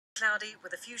Cloudy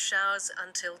with a few showers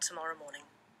until tomorrow morning.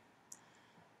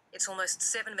 It's almost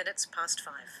 7 minutes past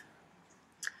 5.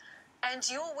 And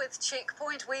you're with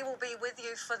Checkpoint. We will be with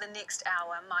you for the next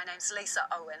hour. My name's Lisa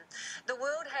Owen. The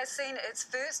world has seen its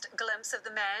first glimpse of the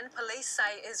man police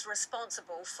say is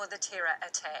responsible for the terror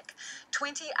attack.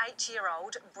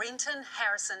 28-year-old Brenton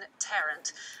Harrison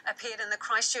Tarrant appeared in the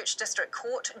Christchurch District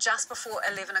Court just before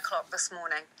 11 o'clock this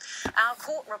morning. Our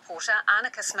court reporter,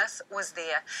 Annika Smith, was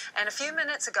there, and a few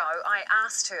minutes ago I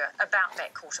asked her about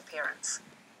that court appearance.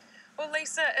 Well,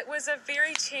 Lisa, it was a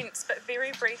very tense but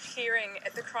very brief hearing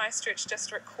at the Christchurch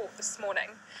District Court this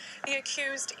morning. The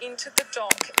accused entered the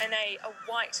dock in a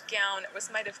white gown. It was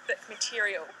made of thick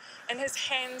material, and his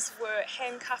hands were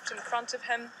handcuffed in front of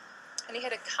him, and he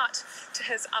had a cut to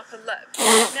his upper lip.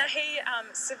 Now, he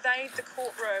surveyed the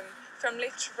courtroom from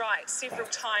left to right several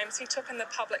times. He took in the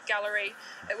public gallery.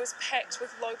 It was packed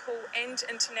with local and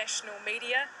international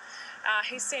media.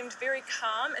 He seemed very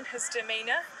calm in his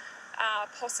demeanour.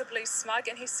 Possibly smug,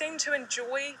 and he seemed to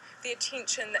enjoy the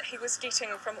attention that he was getting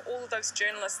from all of those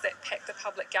journalists that packed the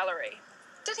public gallery.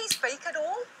 Did he speak at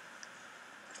all?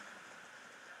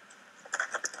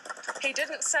 He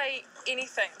didn't say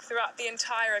anything throughout the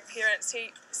entire appearance.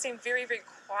 He seemed very, very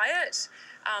quiet,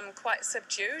 quite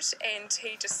subdued, and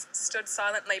he just stood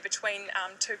silently between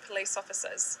two police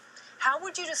officers. How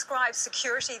would you describe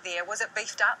security there? Was it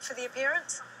beefed up for the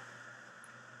appearance?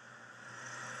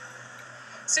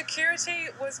 Security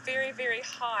was very, very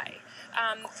high.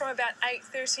 From about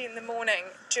 8:30 in the morning,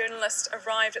 journalists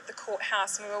arrived at the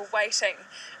courthouse and we were waiting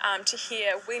to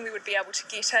hear when we would be able to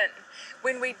get in.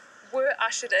 When we were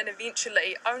ushered in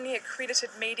eventually, only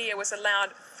accredited media was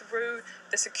allowed through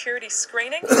the security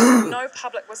screening. No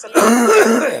public was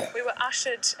allowed. We were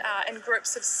ushered in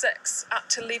groups of 6 up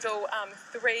to level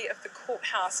 3 of the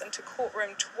courthouse into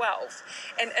courtroom 12,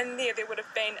 and in there would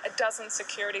have been a dozen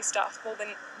security staff,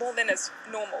 more than is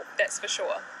normal, that's for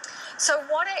sure. So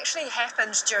what actually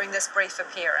happened during this brief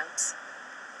appearance?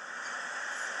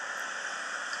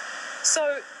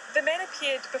 So the man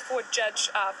appeared before Judge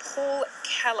Paul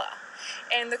Keller,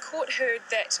 and the court heard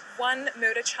that one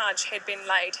murder charge had been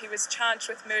laid. He was charged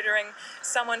with murdering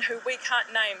someone who we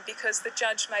can't name because the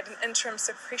judge made an interim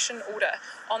suppression order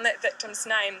on that victim's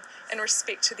name in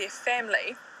respect to their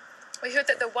family. We heard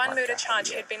that the one murder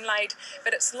charge had been laid,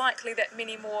 but it's likely that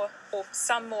many more, or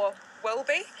some more, will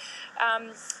be.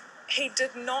 He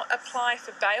did not apply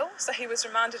for bail, so he was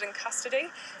remanded in custody,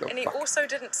 and he also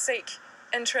didn't seek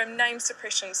interim name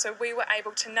suppression, so we were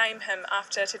able to name him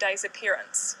after today's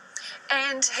appearance.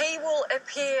 And he will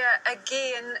appear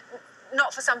again,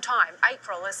 not for some time,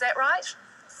 April, is that right?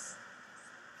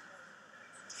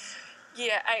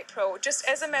 Yeah, April. Just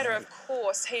as a matter of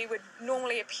course, he would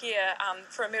normally appear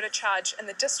for a murder charge in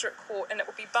the district court, and it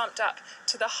will be bumped up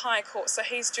to the High Court. So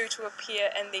he's due to appear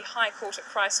in the High Court at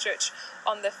Christchurch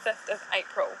on the 5th of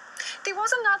April. There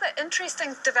was another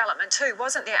interesting development too,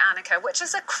 wasn't there, Annika, which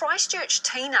is a Christchurch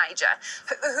teenager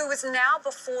who is now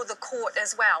before the court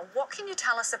as well. What can you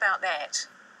tell us about that?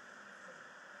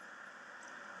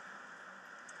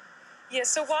 Yeah,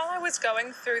 so while I was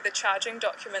going through the charging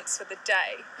documents for the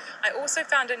day, I also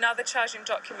found another charging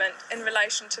document in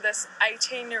relation to this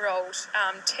 18-year-old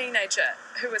teenager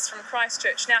who was from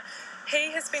Christchurch. Now,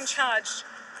 he has been charged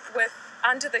with,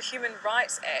 under the Human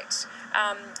Rights Act,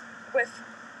 with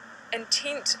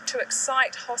intent to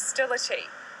excite hostility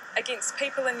against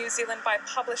people in New Zealand by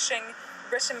publishing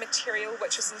written material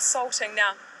which is insulting.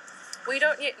 Now, we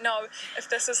don't yet know if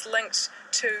this is linked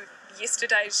to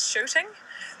yesterday's shooting,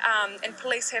 and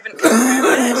police haven't confirmed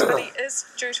that, but he is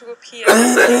due to appear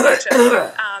as a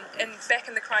teenager back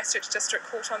in the Christchurch District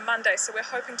Court on Monday, so we're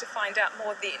hoping to find out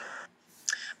more then.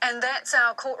 And that's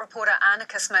our court reporter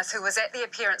Annika Smith, who was at the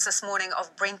appearance this morning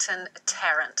of Brenton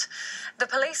Tarrant. The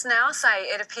police now say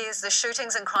it appears the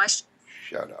shootings in Christchurch...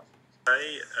 Shut up.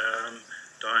 They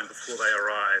dying before they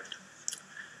arrived.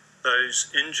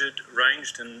 Those injured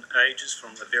ranged in ages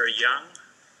from the very young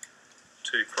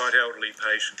to quite elderly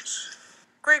patients.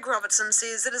 Greg Robertson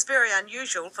says it is very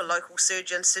unusual for local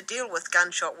surgeons to deal with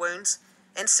gunshot wounds,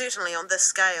 and certainly on this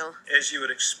scale. As you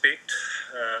would expect,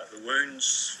 the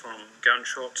wounds from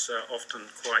gunshots are often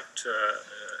quite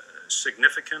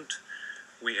significant.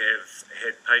 We have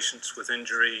had patients with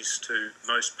injuries to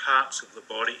most parts of the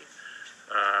body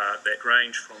that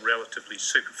range from relatively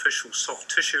superficial soft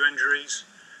tissue injuries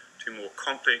to more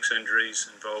complex injuries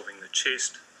involving the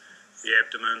chest, the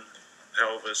abdomen,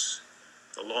 pelvis,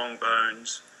 the long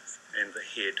bones and the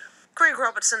head. Greg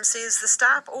Robertson says the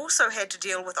staff also had to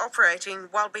deal with operating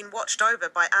while being watched over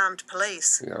by armed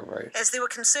police, Yeah, right. as there were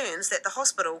concerns that the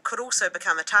hospital could also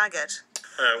become a target.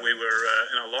 We were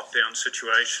in a lockdown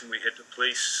situation. We had the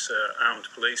police, armed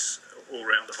police, all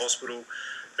around the hospital.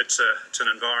 It's an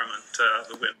environment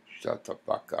that we're... Shut the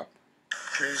fuck up.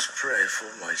 Please pray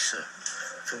for myself,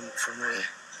 for me,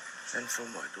 and for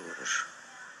my daughter.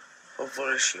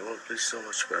 Hopefully she will be so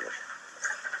much better.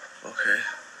 Okay?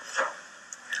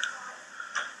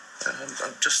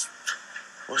 I'm just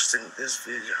posting this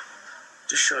video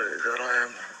to show you that I am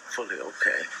fully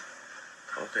okay.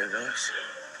 Okay, guys?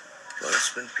 Well,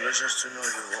 it's been a pleasure to know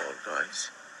you all,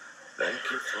 guys.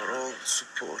 Thank you for all the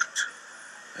support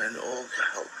and all the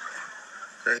help.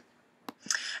 Thank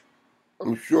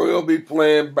I'm sure you'll be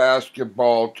playing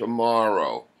basketball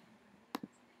tomorrow.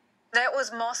 That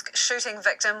was mosque shooting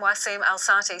victim Wasim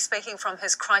Al-Sati speaking from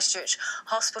his Christchurch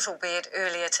hospital bed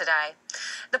earlier today.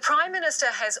 The Prime Minister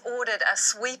has ordered a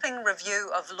sweeping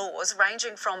review of laws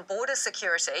ranging from border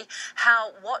security,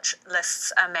 how watch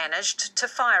lists are managed, to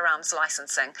firearms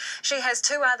licensing. She has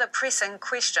two other pressing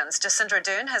questions. Jacinda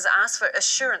Ardern has asked for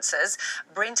assurances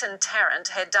Brenton Tarrant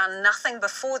had done nothing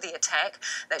before the attack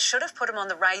that should have put him on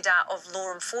the radar of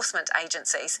law enforcement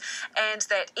agencies, and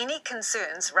that any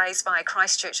concerns raised by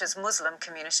Christchurch's Muslim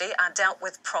community are dealt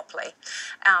with properly.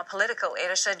 Our political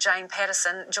editor, Jane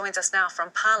Patterson, joins us now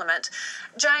from Parliament.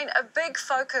 Jane, a big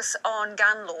focus on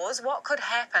gun laws. What could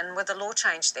happen with the law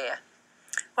change there?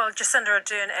 Well, Jacinda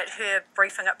Ardern at her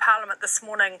briefing at Parliament this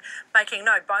morning making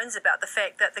no bones about the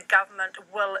fact that the government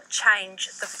will change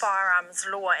the firearms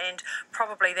law, and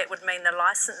probably that would mean the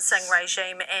licensing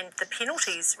regime and the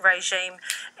penalties regime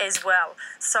as well.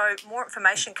 So more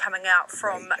information coming out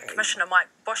from Commissioner Mike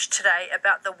Bush today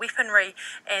about the weaponry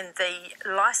and the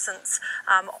licence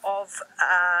of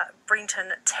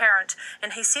Brenton Tarrant,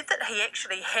 and he said that he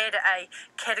actually had a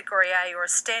Category A or a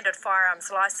standard firearms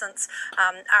licence.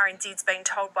 RNZ's been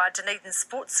told by a Dunedin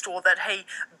sports store that he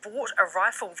bought a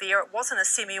rifle there. It wasn't a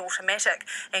semi-automatic,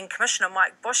 and Commissioner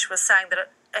Mike Bush was saying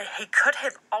that he could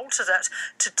have altered it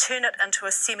to turn it into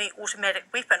a semi-automatic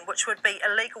weapon, which would be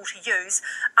illegal to use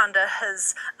under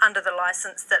the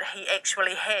licence that he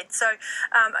actually had. So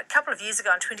a couple of years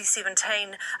ago in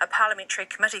 2017, a parliamentary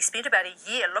committee spent about a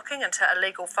year looking into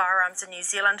illegal firearms in New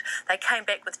Zealand. They came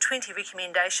back with 20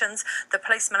 recommendations. The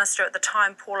police minister at the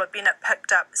time, Paula Bennett,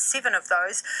 picked up 7 of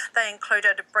those. They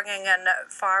included bringing in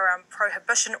firearm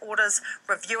prohibition orders,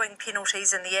 reviewing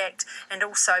penalties in the Act, and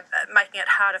also making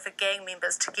it harder for gang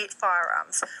members to get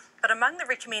firearms. But among the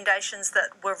recommendations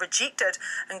that were rejected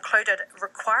included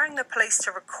requiring the police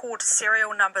to record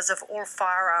serial numbers of all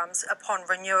firearms upon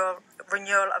renewal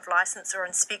of licence or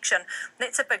inspection. And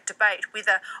that's a big debate,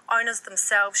 whether owners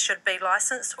themselves should be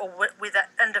licensed or whether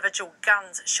individual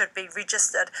guns should be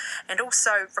registered, and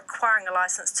also requiring a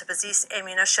licence to possess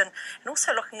ammunition, and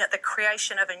also looking at the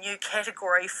creation of a new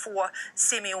category for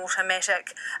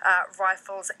semi-automatic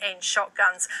rifles and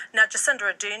shotguns. Now,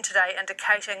 Jacinda Ardern today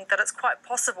indicating that it's quite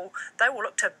possible they will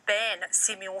look to ban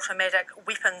semi-automatic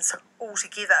weapons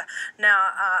altogether.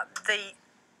 Now, the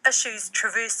issues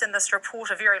traversed in this report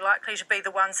are very likely to be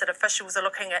the ones that officials are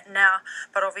looking at now,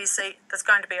 but obviously there's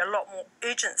going to be a lot more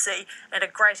urgency and a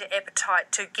greater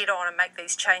appetite to get on and make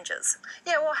these changes.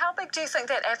 Yeah, well, how big do you think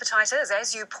that appetite is?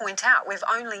 As you point out, we've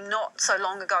only not so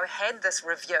long ago had this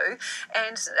review,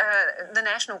 and the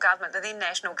national government, the then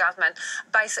national government,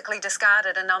 basically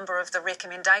discarded a number of the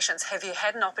recommendations. Have you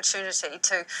had an opportunity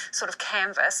to sort of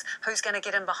canvass who's going to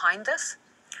get in behind this?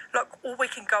 Look, all we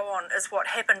can go on is what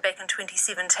happened back in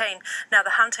 2017. Now,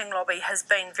 the hunting lobby has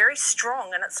been very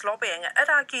strong in its lobbying. It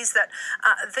argues that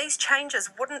these changes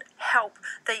wouldn't help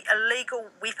the illegal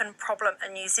weapon problem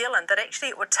in New Zealand, that actually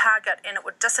it would target and it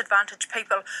would disadvantage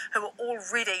people who are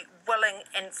already willing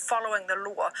and following the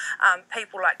law,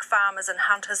 people like farmers and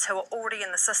hunters who are already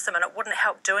in the system, and it wouldn't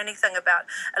help do anything about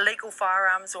illegal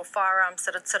firearms or firearms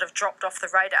that had sort of dropped off the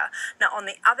radar. Now, on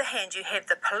the other hand, you have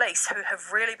the police who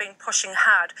have really been pushing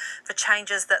hard for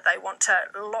changes that they want to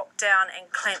lock down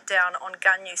and clamp down on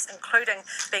gun use, including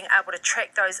being able to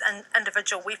track those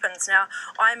individual weapons. Now,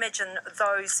 I imagine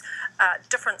those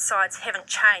different sides haven't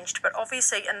changed, but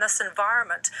obviously in this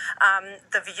environment,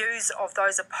 the views of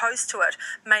those opposed to it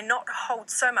may not hold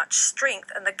so much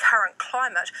strength in the current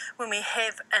climate when we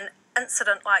have an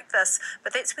incident like this.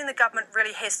 But that's when the government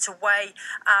really has to weigh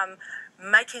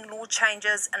making law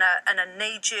changes in a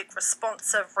knee-jerk,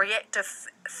 responsive, reactive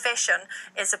fashion,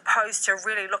 as opposed to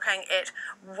really looking at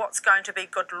what's going to be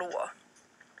good law.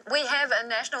 We have a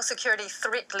national security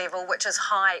threat level which is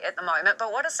high at the moment,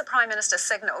 but what has the Prime Minister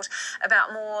signalled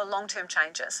about more long-term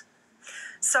changes?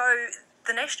 So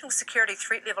the national security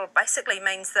threat level basically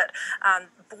means that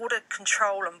border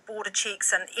control and border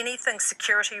checks and anything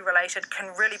security related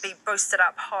can really be boosted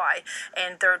up high,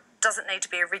 and there doesn't need to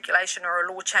be a regulation or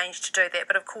a law change to do that.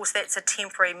 But of course that's a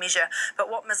temporary measure. But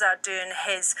what Ms Ardern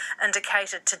has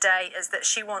indicated today is that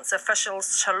she wants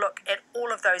officials to look at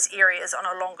all of those areas on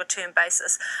a longer term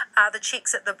basis. Are the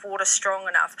checks at the border strong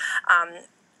enough?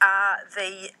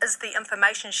 Is the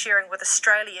information sharing with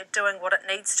Australia doing what it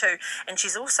needs to? And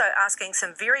she's also asking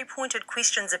some very pointed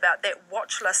questions about that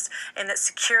watch list and that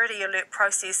security alert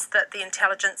process that the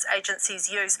intelligence agencies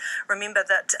use. Remember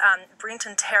that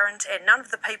Brenton Tarrant and none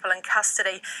of the people in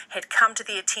custody had come to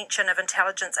the attention of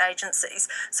intelligence agencies.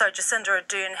 So Jacinda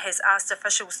Ardern has asked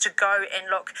officials to go and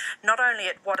look not only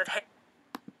at what had happened.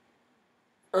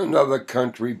 Another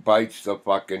country bites the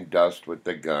fucking dust with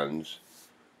the guns.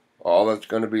 All that's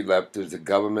going to be left is the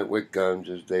government with guns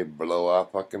as they blow our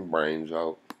fucking brains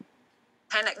out.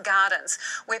 Botanic Gardens,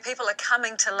 where people are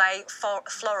coming to lay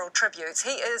floral tributes.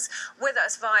 He is with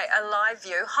us via a live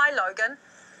view. Hi, Logan.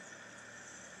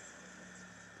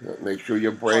 Make sure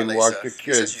you brainwash your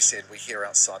kids. As you said, we're here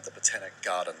outside the Botanic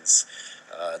Gardens,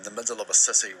 in the middle of a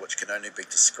city which can only be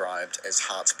described as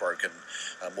heartbroken,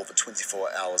 more than 24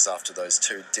 hours after those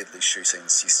two deadly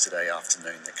shootings yesterday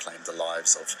afternoon that claimed the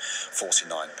lives of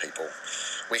 49 people.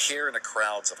 We're here in a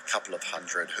crowd of a couple of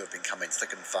hundred who have been coming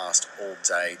thick and fast all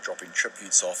day, dropping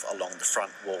tributes off along the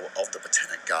front wall of the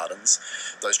Botanic Gardens.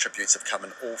 Those tributes have come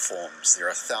in all forms. There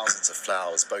are thousands of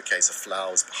flowers, bouquets of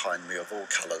flowers behind me of all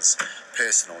colours,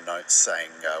 personal notes saying,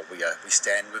 we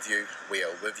stand with you, we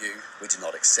are with you, we do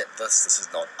not accept this is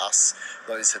not us.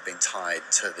 Those have been tied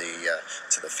to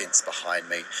the fence behind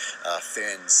me,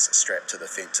 ferns strapped to the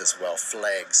fence as well,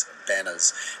 flags,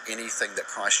 banners, anything that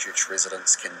Christchurch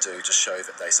residents can do to show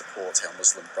that they support our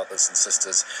Muslim brothers and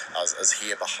sisters is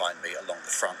here behind me along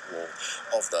the front wall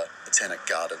of the Botanic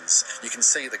Gardens. You can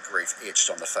see the grief etched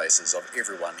on the faces of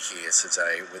everyone here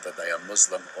today, whether they are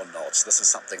Muslim or not. This is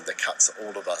something that cuts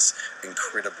all of us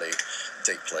incredibly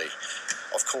deeply.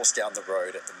 Of course, down the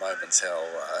road at the moment,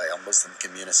 our Muslim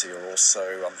community are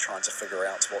also trying to figure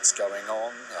out what's going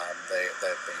on. They've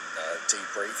been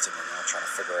debriefed and they're now trying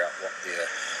to figure out what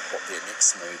their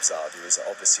next moves are. There is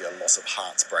obviously a lot of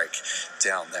heartbreak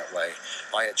down that way.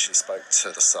 I actually spoke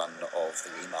to the son of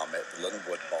the Imam at the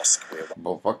Linwood Mosque,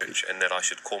 and that I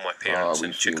should call my parents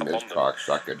and check up on them.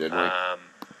 Cocksucker, didn't we?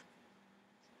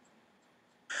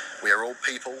 We are all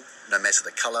people, no matter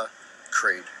the colour,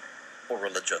 creed, or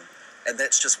religion. And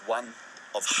that's just one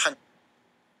of hundreds.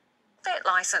 That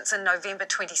licence in November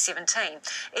 2017,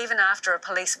 even after a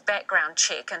police background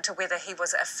check into whether he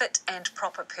was a fit and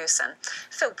proper person.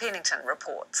 Phil Pennington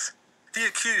reports. The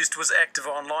accused was active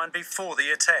online before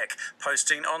the attack,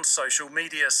 posting on social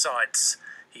media sites.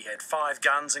 He had 5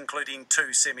 guns, including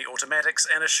 2 semi-automatics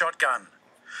and a shotgun.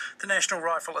 The National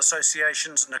Rifle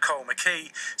Association's Nicole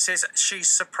McKee says she's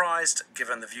surprised,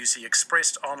 given the views he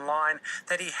expressed online,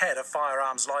 that he had a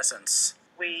firearms licence.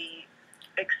 We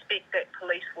expect that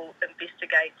police will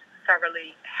investigate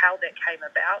thoroughly how that came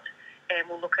about and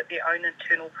will look at their own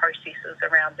internal processes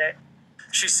around that.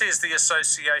 She says the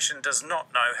association does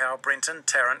not know how Brenton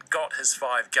Tarrant got his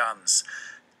 5 guns.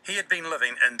 He had been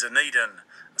living in Dunedin.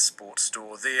 A sports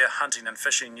store there, Hunting and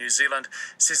Fishing New Zealand,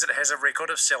 says it has a record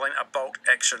of selling a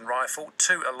bolt-action rifle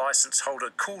to a licence holder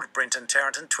called Brenton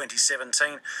Tarrant in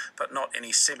 2017, but not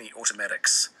any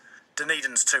semi-automatics.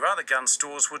 Dunedin's 2 other gun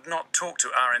stores would not talk to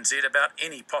RNZ about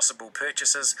any possible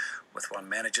purchases, with one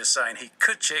manager saying he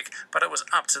could check, but it was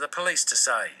up to the police to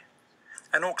say.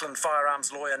 An Auckland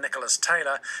firearms lawyer, Nicholas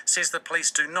Taylor, says the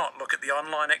police do not look at the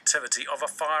online activity of a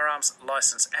firearms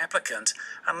licence applicant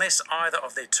unless either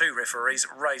of their 2 referees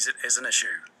raise it as an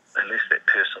issue. Unless that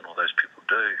person or those people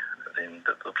do, then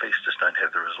the police just don't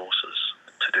have the resources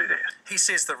to do that. He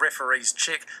says the referee's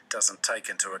check doesn't take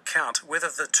into account whether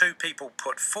the 2 people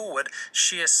put forward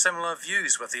share similar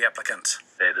views with the applicant.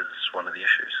 That is one of the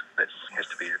issues that has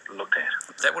to be looked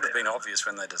at. That would have been obvious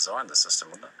when they designed the system,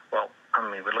 wouldn't it? Well,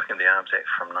 we're looking at the Arms Act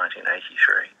from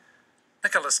 1983.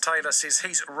 Nicholas Taylor says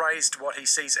he's raised what he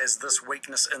sees as this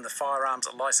weakness in the firearms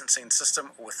licensing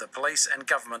system with the police and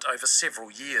government over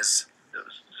several years. It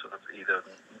was sort of either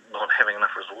not having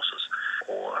enough resources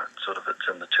or sort of it's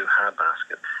in the too hard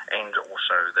basket, and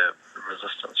also the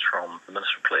resistance from the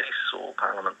Minister of Police or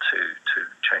Parliament to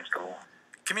change the law.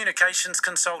 Communications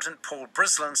consultant Paul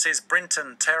Brislin says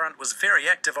Brenton Tarrant was very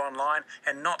active online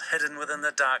and not hidden within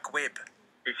the dark web.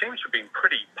 He seems to have been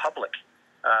pretty public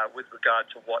with regard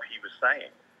to what he was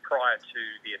saying prior to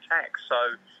the attack.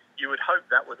 So you would hope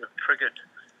that would have triggered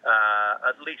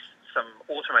at least some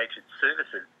automated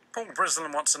services. Paul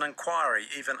Brislin wants an inquiry,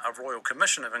 even a Royal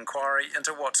Commission of Inquiry,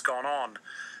 into what's gone on.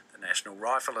 The National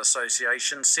Rifle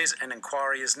Association says an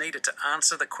inquiry is needed to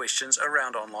answer the questions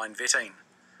around online vetting.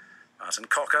 Martin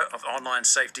Cocker of online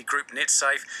safety group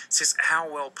NetSafe says how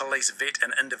well police vet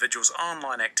an individual's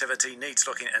online activity needs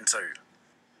looking into.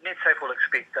 NetSafe will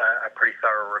expect a pretty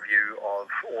thorough review of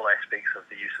all aspects of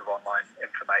the use of online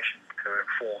information to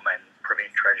inform and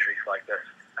prevent tragedies like this.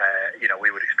 We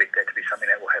would expect that to be something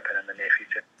that will happen in the near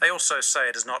future. They also say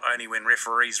it is not only when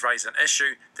referees raise an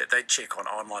issue that they check on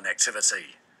online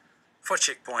activity. For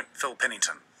Checkpoint, Phil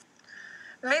Pennington.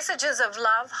 Messages of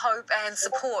love, hope and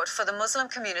support for the Muslim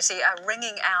community are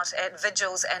ringing out at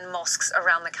vigils and mosques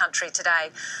around the country today.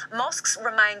 Mosques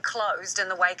remain closed in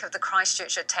the wake of the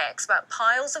Christchurch attacks, but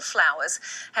piles of flowers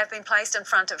have been placed in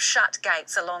front of shut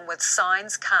gates along with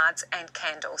signs, cards and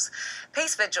candles.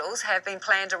 Peace vigils have been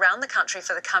planned around the country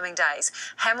for the coming days.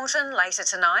 Hamilton later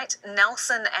tonight,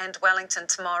 Nelson and Wellington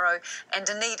tomorrow and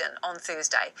Dunedin on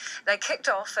Thursday. They kicked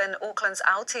off in Auckland's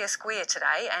Aotea Square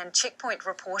today, and Checkpoint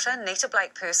reporter Nita Blake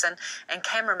Person and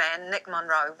cameraman Nick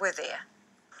Monroe were there.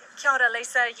 Kia ora,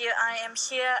 Lisa. Yeah, I am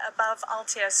here above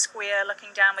Aotea Square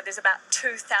looking down where there's about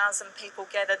 2,000 people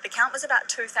gathered. The count was about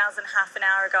 2,000 half an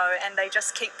hour ago, and they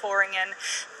just keep pouring in.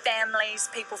 Families,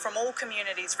 people from all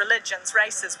communities, religions,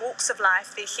 races, walks of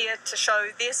life. They're here to show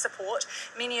their support.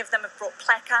 Many of them have brought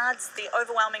placards. The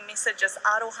overwhelming message is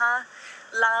aroha,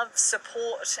 love,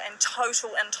 support and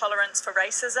total intolerance for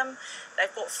racism.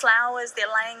 They've brought flowers, they're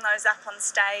laying those up on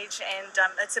stage, and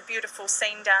it's a beautiful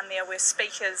scene down there where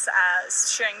speakers are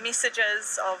sharing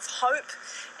messages of hope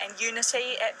and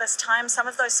unity at this time. Some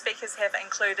of those speakers have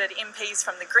included MPs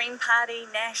from the Green Party,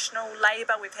 National,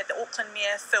 Labour. We've had the Auckland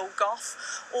Mayor, Phil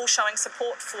Goff, all showing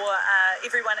support for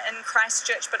everyone in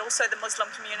Christchurch, but also the Muslim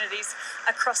communities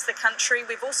across the country.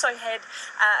 We've also had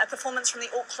a performance from the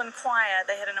Auckland Choir.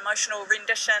 They had an emotional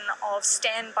rendition of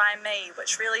Stand By Me,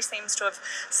 which really seems to have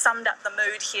summed up the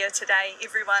mood here today.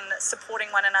 Everyone supporting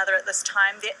one another at this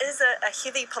time. There is a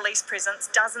heavy police presence,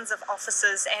 dozens of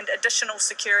officers and additional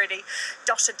security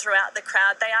dotted throughout the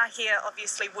crowd. They are here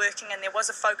obviously working, and there was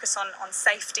a focus on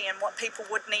safety and what people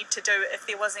would need to do if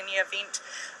there was any event.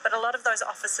 But a lot of those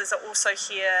officers are also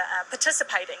here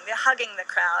participating. They're hugging the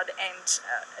crowd and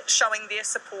showing their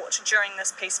support during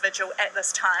this peace vigil at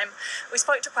this time. We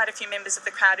spoke to quite a few members of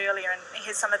the crowd earlier, and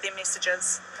here's some of their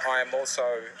messages. I am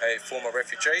also a former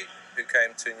refugee who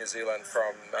came to New Zealand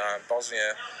from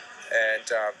Bosnia and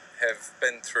have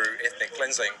been through ethnic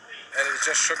cleansing. And it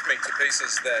just shook me to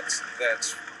pieces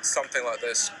that something like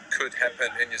this could happen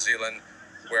in New Zealand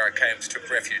where I came to took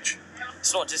refuge.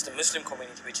 It's not just the Muslim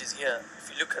community which is here. If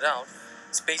you look around,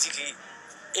 it's basically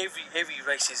every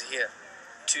race is here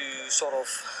to sort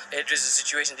of address the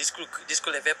situation. This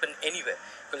could have happened anywhere.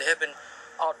 It could have happened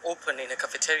out open in a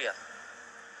cafeteria.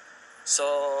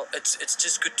 So it's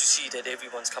just good to see that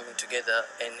everyone's coming together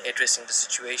and addressing the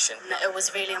situation. It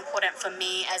was really important for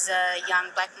me as a young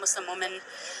black Muslim woman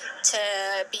to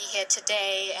be here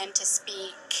today and to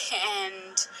speak,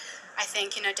 and I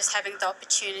think, just having the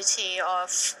opportunity of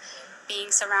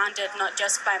being surrounded not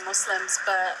just by Muslims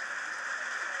but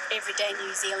everyday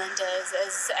New Zealanders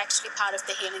is actually part of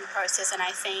the healing process, and I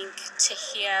think to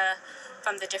hear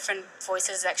from the different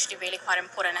voices is actually really quite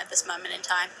important at this moment in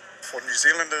time. For New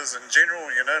Zealanders in general,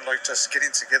 just getting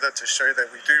together to show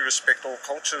that we do respect all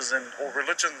cultures and all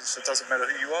religions. It doesn't matter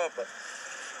who you are, but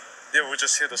yeah, we're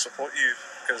just here to support you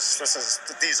because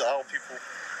these are our people,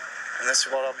 and that's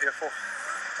what I'm here for,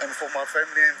 and for my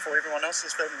family and for everyone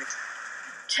else's family.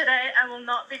 Today I will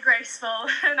not be graceful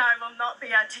and I will not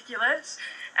be articulate,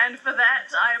 and for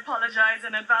that I apologize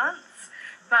in advance,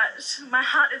 but my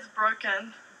heart is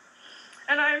broken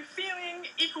and I'm feeling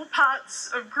equal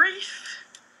parts of grief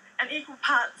and equal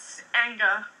parts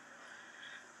anger,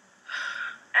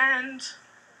 and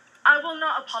I will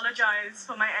not apologize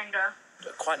for my anger.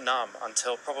 Quite numb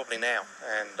until probably now,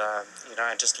 and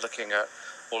and just looking at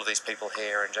all of these people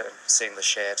here and seeing the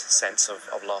shared sense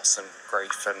of loss and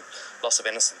grief and loss of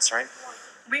innocence, right?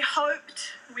 We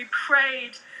hoped, we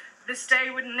prayed this day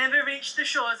would never reach the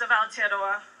shores of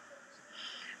Aotearoa.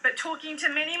 But talking to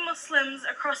many Muslims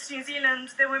across New Zealand,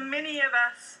 there were many of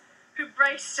us who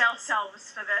braced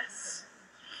ourselves for this.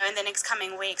 In the next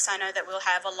coming weeks, I know that we'll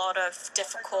have a lot of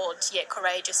difficult yet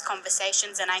courageous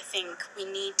conversations, and I think we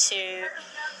need to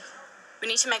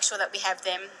make sure that we have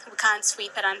them. We can't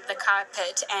sweep it under the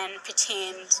carpet and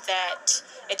pretend that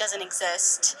it doesn't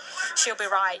exist. She'll be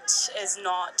right is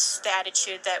not the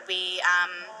attitude that we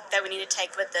need to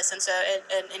take with this, and so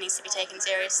it needs to be taken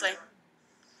seriously.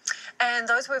 And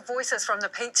those were voices from the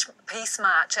Peace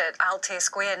March at Altair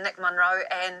Square. Nick Munro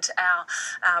and our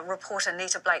reporter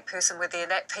Nita Blake Person were there.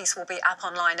 That piece will be up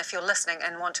online if you're listening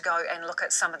and want to go and look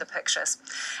at some of the pictures.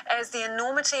 As the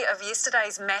enormity of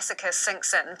yesterday's massacre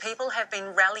sinks in, people have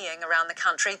been rallying around the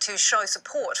country to show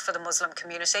support for the Muslim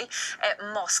community at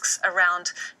mosques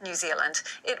around New Zealand.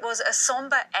 It was a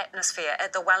sombre atmosphere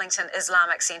at the Wellington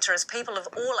Islamic Centre as people of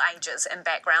all ages and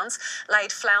backgrounds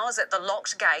laid flowers at the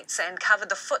locked gates and covered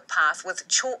the footpath with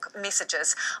chalk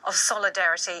messages of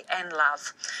solidarity and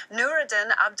love.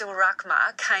 Nuruddin Abdul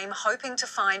Rahman came hoping to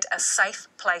find a safe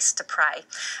place to pray,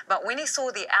 but when he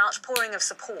saw the outpouring of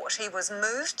support, he was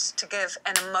moved to give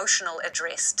an emotional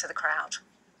address to the crowd.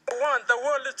 I want the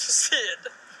world to see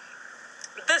it.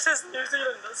 This is New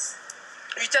Zealanders.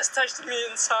 You just touched me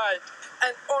inside.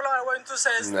 And all I want to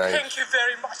say is thank you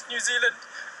very much, New Zealand.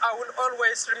 I will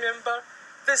always remember.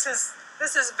 This is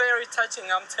very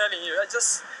touching, I'm telling you.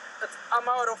 I'm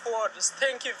out of words.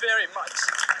 Thank you very much.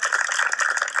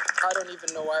 I don't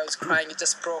even know why I was crying. It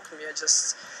just broke me. I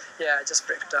just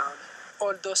break down.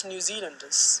 All those New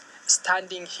Zealanders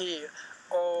standing here,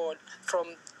 all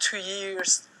from 2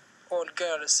 years old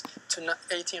girls to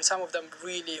 18, some of them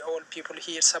really old people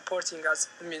here supporting us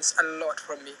means a lot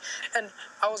for me. And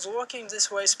I was walking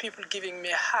this way, people giving me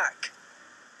a hug.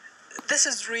 This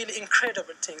is really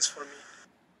incredible things for me.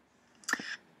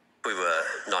 We were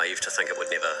naive to think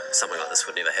something like this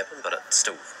would never happen, but it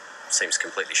still seems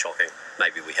completely shocking.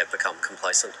 Maybe we have become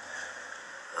complacent.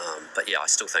 But yeah, I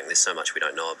still think there's so much we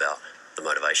don't know about the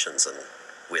motivations and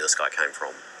where this guy came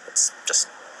from. It's just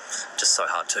so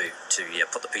hard to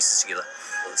put the pieces together.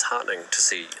 It's heartening to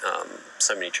see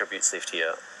so many tributes left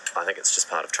here. I think it's just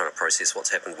part of trying to process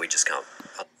what's happened. We just can't.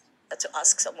 To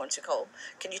ask someone to go,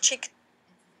 can you check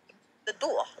the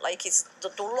door? Like, is the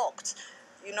door locked?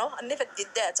 You know, I never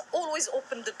did that. Always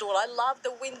open the door. I love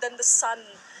the wind and the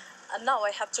sun. And now I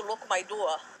have to lock my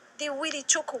door. They really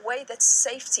took away that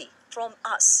safety from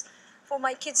us. For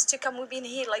my kids to come, we've been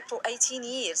here like for 18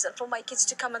 years. And for my kids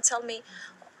to come and tell me,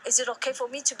 is it okay for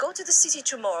me to go to the city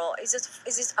tomorrow?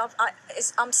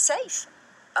 I'm safe?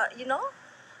 You know?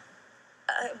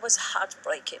 It was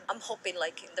heartbreaking. I'm hoping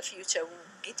like in the future we'll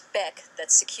get back that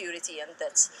security and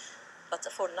that,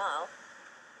 but for now,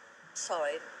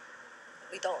 sorry,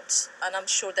 we don't. And I'm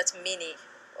sure that many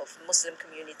of Muslim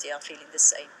community are feeling the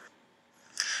same.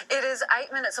 It is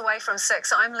 8 minutes away from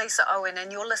 6. I'm Lisa Owen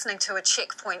and you're listening to a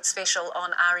Checkpoint special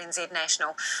on RNZ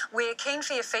National. We're keen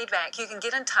for your feedback. You can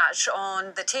get in touch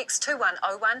on the text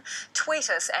 2101, tweet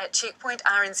us at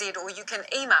checkpointrnz, or you can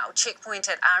email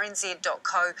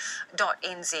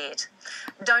checkpoint@rnz.co.nz.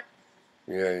 Don't...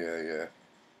 Yeah.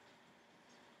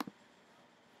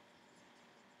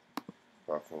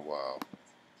 Fucking wow.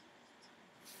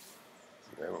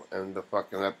 End the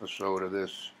fucking episode of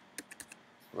this.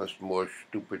 Unless more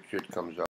stupid shit comes up.